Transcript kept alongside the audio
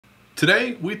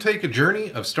Today, we take a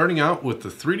journey of starting out with the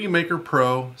 3D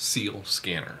Makerpro Seal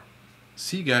Scanner.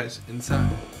 See you guys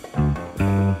inside.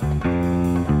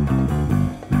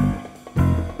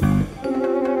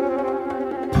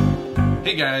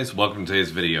 Hey guys, welcome to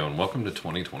today's video and welcome to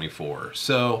 2024.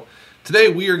 So,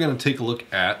 today we are going to take a look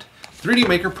at 3D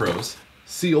Makerpro's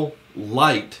Seal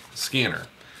Lite scanner.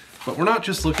 But we're not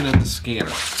just looking at the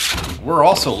scanner, we're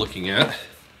also looking at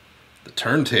the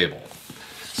turntable.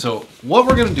 So what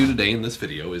we're going to do today in this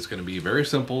video is going to be very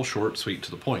simple, short, sweet,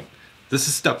 to the point. This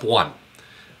is step one.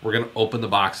 We're going to open the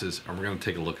boxes and we're going to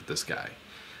take a look at this guy.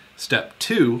 Step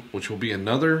two, which will be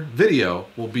another video,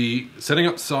 will be setting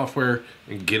up software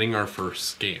and getting our first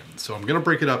scan. So I'm going to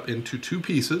break it up into two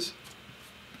pieces.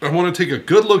 I want to take a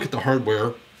good look at the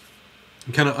hardware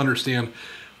and kind of understand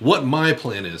what my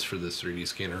plan is for this 3D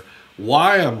scanner,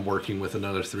 why I'm working with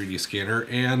another 3D scanner,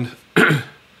 and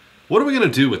what are we going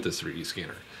to do with this 3D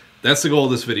scanner? That's the goal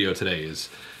of this video today. Is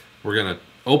we're going to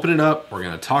open it up, we're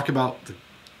going to talk about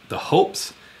the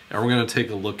hopes, and we're going to take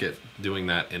a look at doing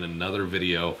that in another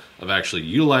video of actually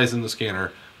utilizing the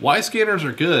scanner, why scanners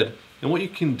are good, and what you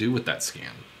can do with that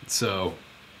scan. So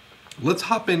let's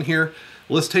hop in here.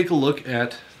 Let's take a look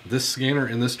at this scanner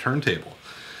and this turntable.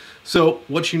 So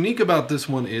what's unique about this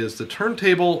one is the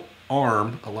turntable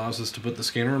arm allows us to put the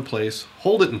scanner in place,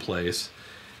 hold it in place,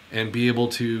 and be able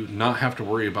to not have to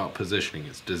worry about positioning.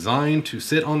 It's designed to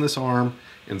sit on this arm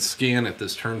and scan at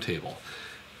this turntable.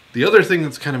 The other thing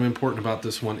that's kind of important about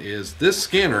this one is this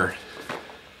scanner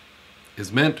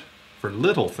is meant for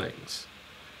little things.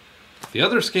 The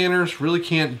other scanners really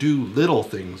can't do little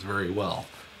things very well.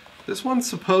 This one's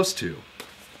supposed to,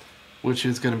 which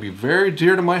is going to be very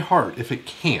dear to my heart if it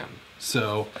can.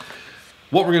 So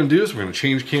what we're going to do is we're going to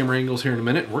change camera angles here in a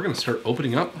minute. We're going to start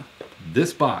opening up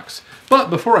this box. But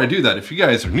before I do that, if you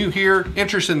guys are new here,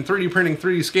 interested in 3D printing,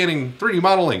 3D scanning, 3D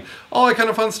modeling, all that kind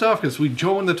of fun stuff, because we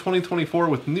joined the 2024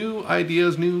 with new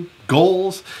ideas, new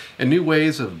goals, and new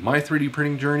ways of my 3D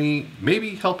printing journey,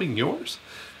 maybe helping yours,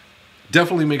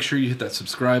 definitely make sure you hit that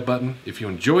subscribe button. If you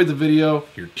enjoyed the video,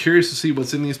 you're curious to see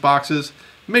what's in these boxes,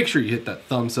 make sure you hit that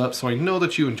thumbs up so I know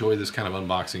that you enjoy this kind of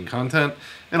unboxing content.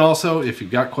 And also, if you've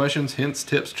got questions, hints,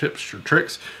 tips, or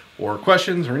tricks, or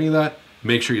questions, or any of that,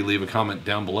 make sure you leave a comment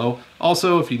down below.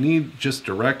 Also, if you need just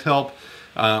direct help,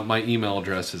 my email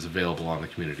address is available on the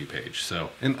community page.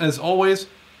 So, and as always,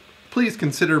 please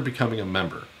consider becoming a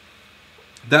member.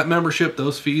 That membership,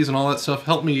 those fees and all that stuff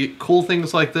help me get cool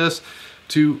things like this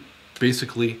to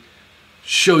basically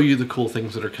show you the cool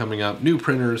things that are coming up. New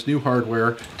printers, new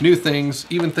hardware, new things,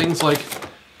 even things like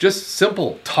just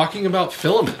simple talking about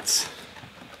filaments.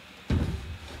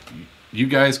 You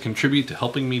guys contribute to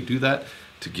helping me do that,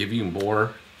 to give you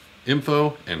more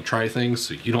info and try things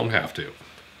so you don't have to.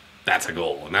 That's a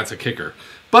goal and that's a kicker.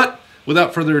 But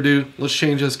without further ado, let's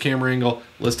change this camera angle.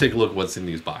 Let's take a look at what's in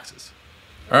these boxes.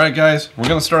 All right, guys, we're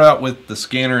going to start out with the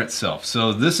scanner itself.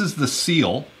 So this is the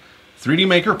Seal 3D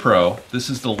Makerpro. This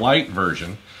is the Lite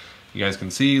version. You guys can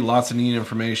see lots of neat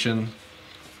information.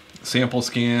 Sample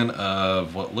scan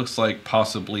of what looks like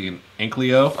possibly an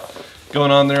Ankylo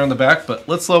going on there on the back. But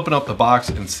let's open up the box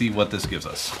and see what this gives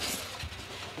us.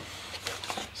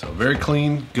 So very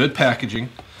clean, good packaging.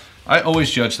 I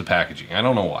always judge the packaging. I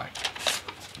don't know why.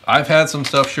 I've had some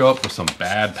stuff show up with some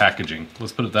bad packaging.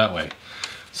 Let's put it that way.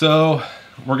 So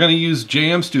we're going to use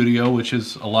JM Studio, which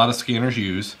is a lot of scanners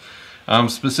use.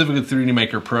 Specifically 3D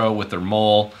Makerpro with their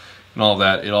mole and all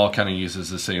that. It all kind of uses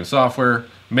the same software.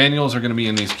 Manuals are going to be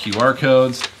in these QR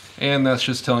codes, and that's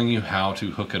just telling you how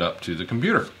to hook it up to the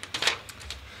computer.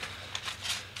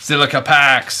 Silica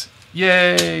packs!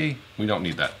 Yay! We don't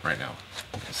need that right now.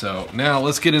 So now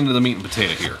let's get into the meat and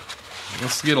potato here.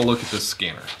 Let's get a look at this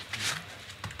scanner.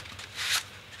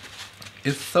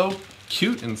 It's so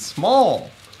cute and small.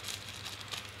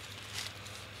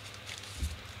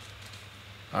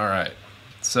 All right,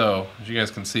 so as you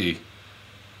guys can see,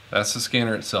 that's the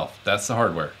scanner itself. That's the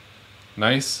hardware.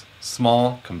 Nice,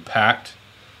 small, compact,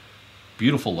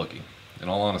 beautiful looking, in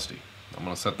all honesty. I'm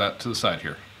gonna set that to the side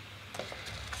here.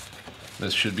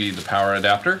 This should be the power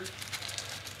adapter.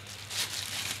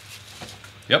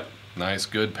 Yep, nice,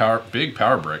 good power, big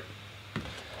power brick.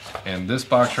 And this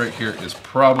box right here is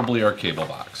probably our cable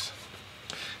box.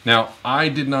 Now, I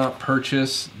did not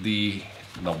purchase the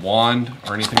wand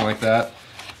or anything like that.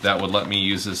 That would let me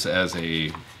use this as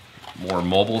a more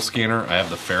mobile scanner. I have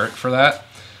the ferret for that.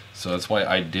 So that's why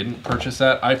I didn't purchase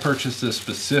that. I purchased this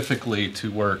specifically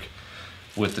to work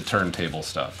with the turntable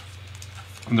stuff.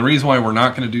 And the reason why we're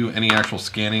not going to do any actual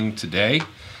scanning today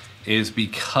is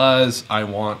because I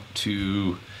want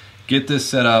to get this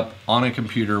set up on a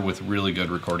computer with really good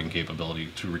recording capability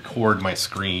to record my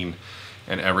screen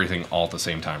and everything all at the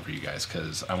same time for you guys,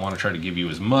 because I want to try to give you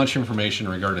as much information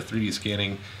in regard to 3D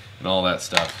scanning and all that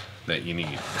stuff that you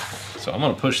need. So I'm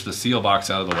going to push the seal box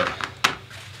out of the way.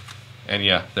 And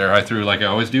yeah, there I threw like I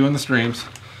always do in the streams.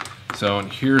 So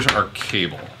here's our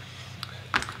cable.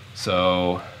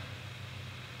 So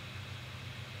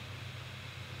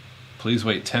please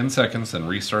wait 10 seconds and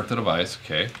restart the device.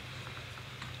 Okay.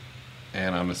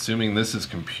 And I'm assuming this is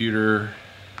computer.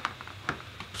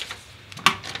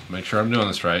 Make sure I'm doing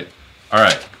this right. All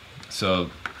right. So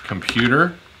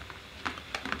computer.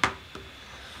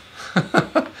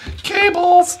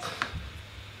 Cables.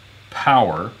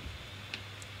 Power.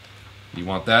 You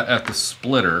want that at the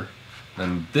splitter.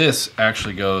 Then this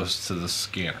actually goes to the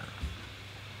scanner.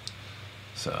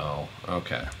 So,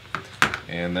 okay.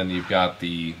 And then you've got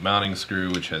the mounting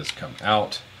screw, which has come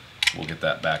out. We'll get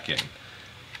that back in.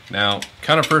 Now,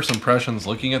 kind of first impressions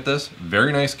looking at this,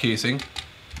 very nice casing.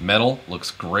 Metal, looks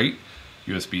great.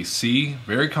 USB-C,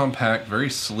 very compact, very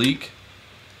sleek.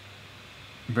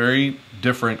 Very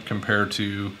different compared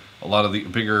to a lot of the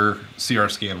bigger CR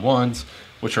Scan 1s,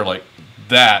 which are like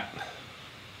that.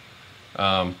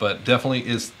 But definitely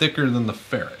is thicker than the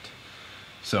Ferret.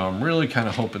 So I'm really kind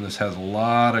of hoping this has a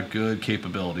lot of good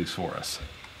capabilities for us.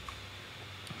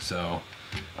 So,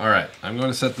 all right, I'm going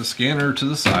to set the scanner to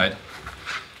the side.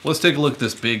 Let's take a look at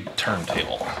this big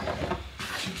turntable.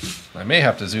 I may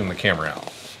have to zoom the camera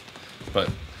out. But,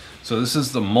 so this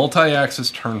is the multi-axis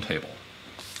turntable.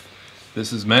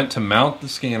 This is meant to mount the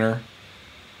scanner,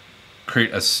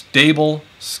 create a stable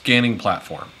scanning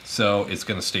platform. So it's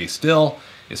going to stay still.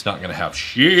 It's not going to have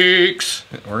shakes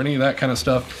or any of that kind of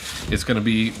stuff. It's going to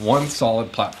be one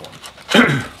solid platform.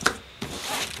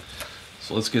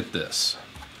 So let's get this.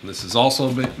 This is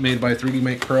also made by 3D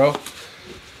Makerpro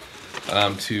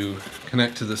to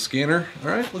connect to the scanner. All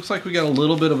right, looks like we got a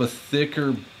little bit of a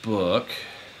thicker book.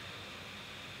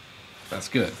 That's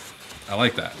good. I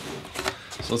like that.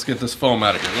 So let's get this foam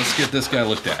out of here. Let's get this guy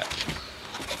looked at.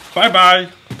 Bye-bye.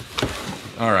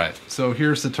 All right, so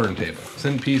here's the turntable. It's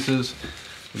in pieces.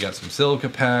 We got some silica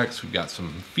packs, we've got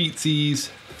some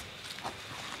feetsies,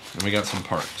 and we got some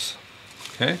parts.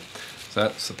 Okay, so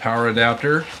that's the power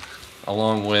adapter,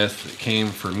 along with, it came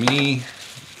for me,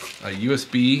 a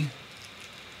USB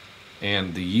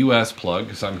and the US plug,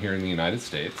 because I'm here in the United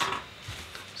States.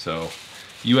 So,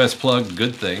 US plug,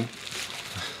 good thing.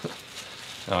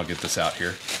 I'll get this out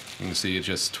here. You can see it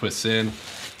just twists in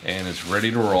and it's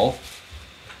ready to roll.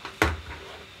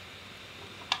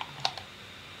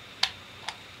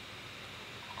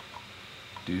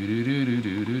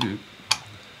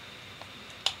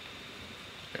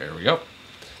 There we go.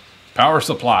 Power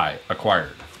supply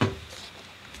acquired.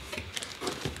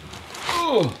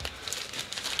 Oh.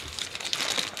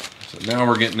 So now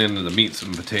we're getting into the meats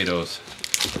and potatoes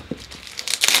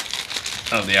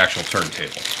of the actual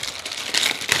turntable.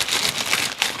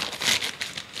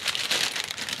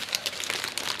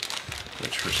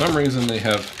 Which for some reason they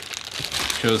have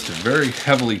chose to very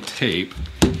heavily tape.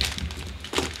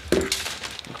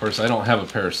 Of course, I don't have a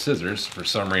pair of scissors for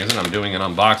some reason. I'm doing an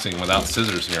unboxing without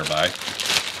scissors nearby.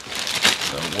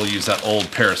 So we'll use that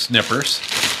old pair of snippers.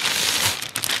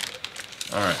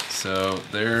 Alright, so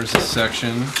there's a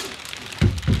section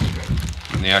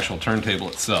in the actual turntable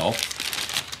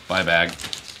itself. Buy bag.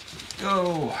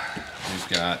 Go! We've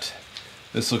got,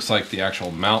 this looks like the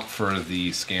actual mount for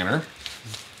the scanner.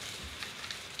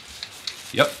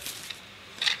 Yep.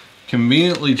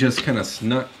 Conveniently just kind of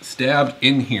stabbed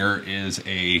in here is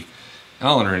a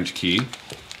Allen wrench key.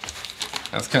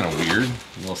 That's kind of weird,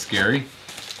 a little scary.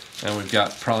 And we've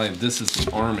got probably, this is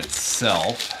the arm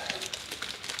itself.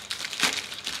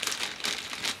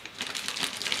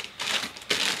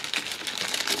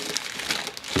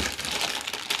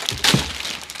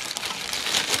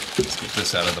 Let's get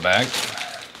this out of the bag.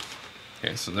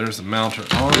 Okay, so there's the mounter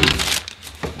arm.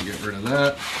 We'll get rid of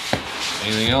that.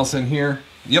 Anything else in here?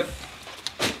 Yep.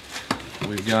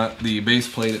 We've got the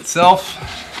base plate itself.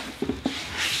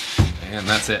 And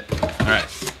that's it. Alright,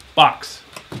 box.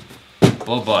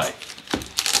 Bye-bye.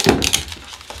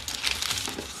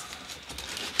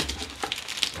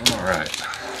 Alright.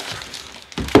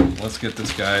 Let's get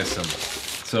this guy assembled.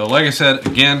 So like I said,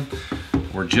 again,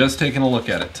 we're just taking a look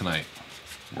at it tonight.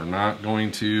 We're not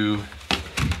going to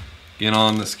get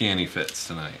on the scanny fits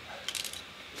tonight.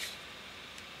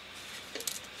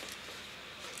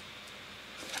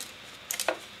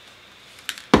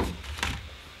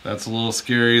 That's a little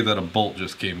scary that a bolt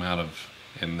just came out of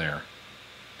in there.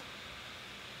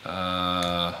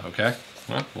 Okay,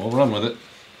 well, we'll run with it.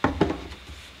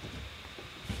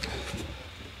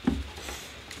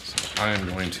 I am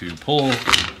going to pull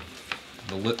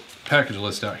the package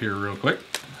list out here real quick.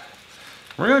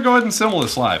 We're going to go ahead and assemble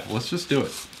this live. Let's just do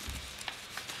it.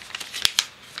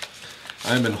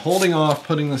 I've been holding off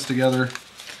putting this together.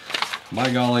 By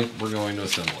golly, we're going to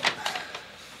assemble it.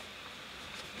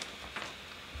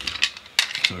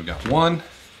 So we've got one.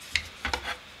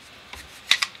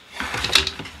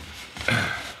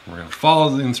 We're going to follow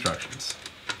the instructions.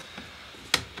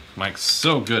 Mike's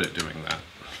so good at doing that.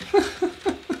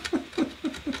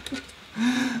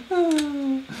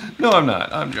 No, I'm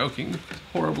not. I'm joking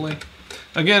horribly.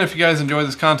 Again, if you guys enjoy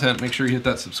this content, make sure you hit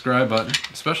that subscribe button,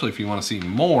 especially if you want to see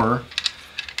more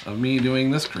of me doing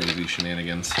this crazy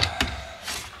shenanigans.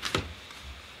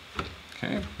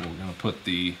 Okay, we're going to put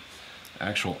the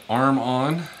actual arm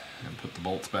on and put the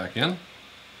bolts back in.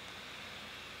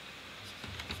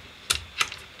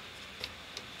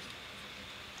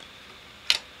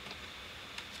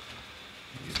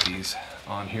 Get these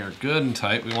on here good and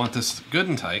tight. We want this good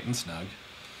and tight and snug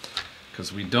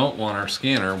because we don't want our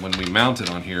scanner, when we mount it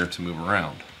on here, to move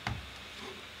around.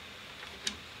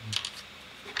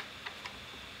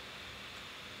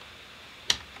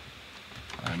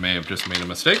 I may have just made a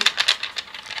mistake.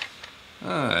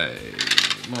 I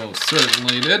most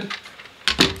certainly did.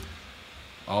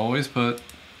 Always put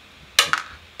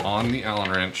on the Allen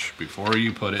wrench before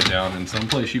you put it down in some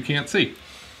place you can't see.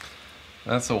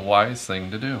 That's a wise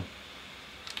thing to do.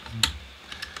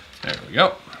 There we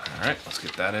go. All right, let's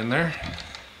get that in there.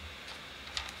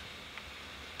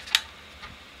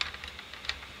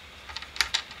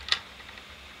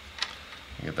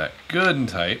 Get that good and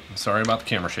tight. Sorry about the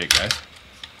camera shake, guys.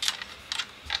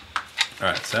 All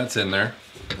right, so that's in there.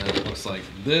 And it looks like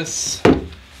this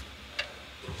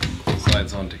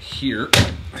slides onto here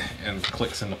and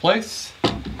clicks into place.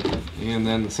 And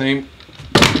then the same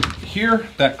here,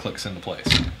 that clicks into place.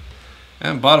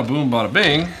 And bada boom, bada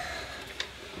bing,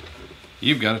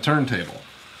 you've got a turntable.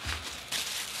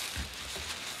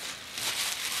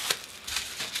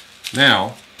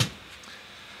 Now,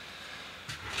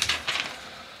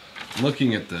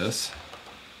 looking at this,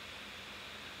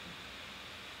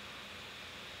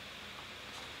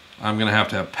 I'm going to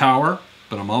have power,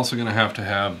 but I'm also going to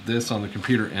have this on the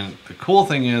computer. And the cool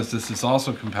thing is this is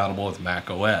also compatible with Mac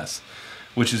OS,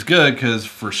 which is good because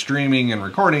for streaming and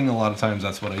recording, a lot of times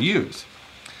that's what I use.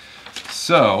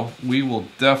 So we will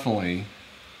definitely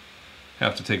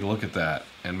have to take a look at that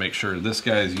and make sure this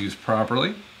guy is used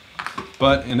properly.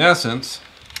 But in essence,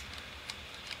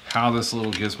 how this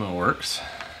little gizmo works, so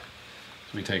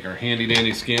we take our handy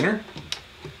dandy scanner,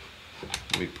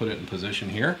 we put it in position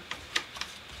here,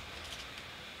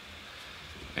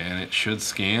 and it should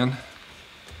scan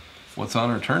what's on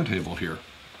our turntable here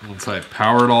once I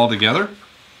power it all together.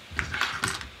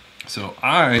 So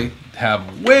I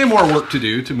have way more work to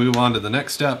do to move on to the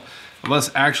next step of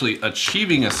us actually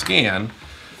achieving a scan,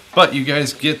 but you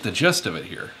guys get the gist of it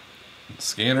here.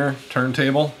 Scanner,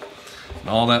 turntable, and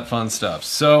all that fun stuff.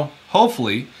 So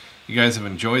hopefully you guys have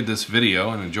enjoyed this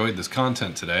video and enjoyed this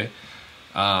content today.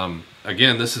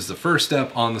 Again, this is the first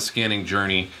step on the scanning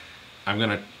journey.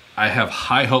 I have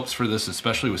high hopes for this,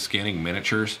 especially with scanning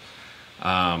miniatures,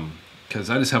 because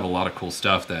I just have a lot of cool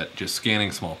stuff that just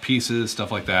scanning small pieces,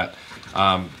 stuff like that,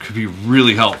 could be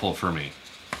really helpful for me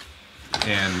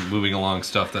and moving along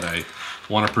stuff that I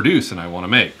want to produce and I want to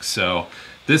make. So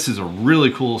this is a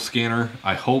really cool scanner,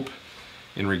 I hope,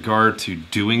 in regard to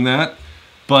doing that.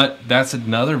 But that's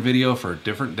another video for a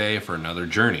different day, for another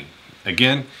journey.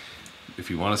 Again, if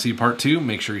you want to see part 2,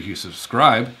 make sure you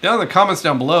subscribe. Down in the comments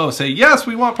down below, say, yes,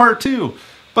 we want part 2.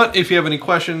 But if you have any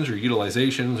questions or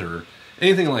utilizations or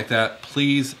anything like that,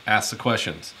 please ask the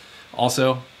questions.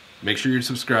 Also, make sure you're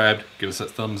subscribed, give us a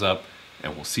thumbs up,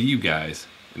 and we'll see you guys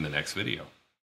in the next video.